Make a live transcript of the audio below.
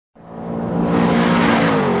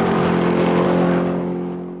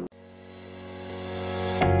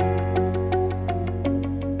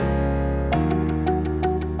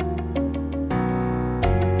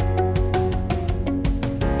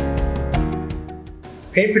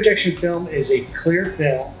Paint protection film is a clear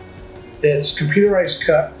film that's computerized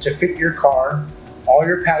cut to fit your car, all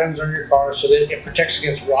your patterns on your car, so that it protects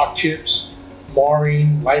against rock chips,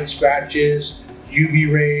 marring, light scratches,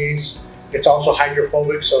 UV rays. It's also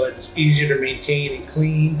hydrophobic, so it's easier to maintain and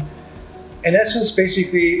clean. In essence,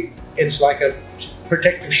 basically, it's like a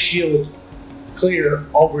protective shield clear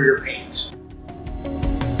over your paint.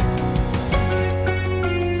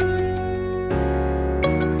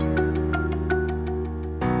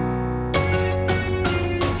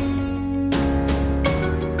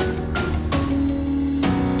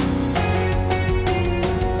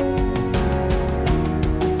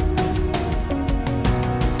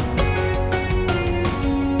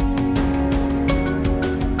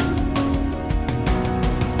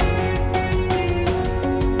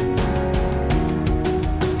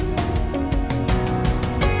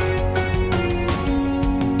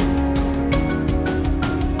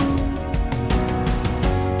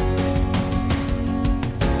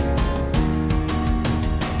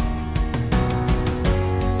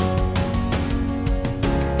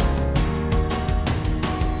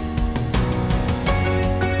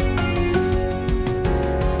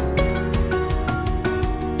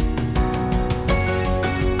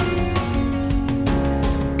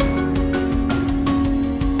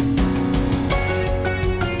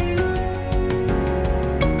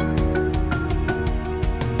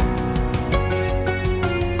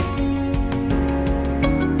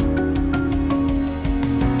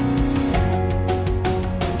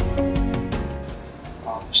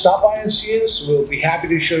 Stop by and see us. We'll be happy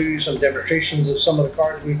to show you some demonstrations of some of the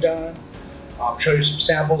cars we've done, show you some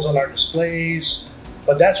samples on our displays.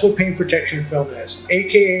 But that's what paint protection film is,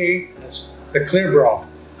 aka that's the clear bra.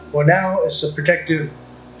 Well, now it's a protective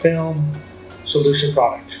film solution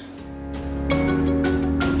product.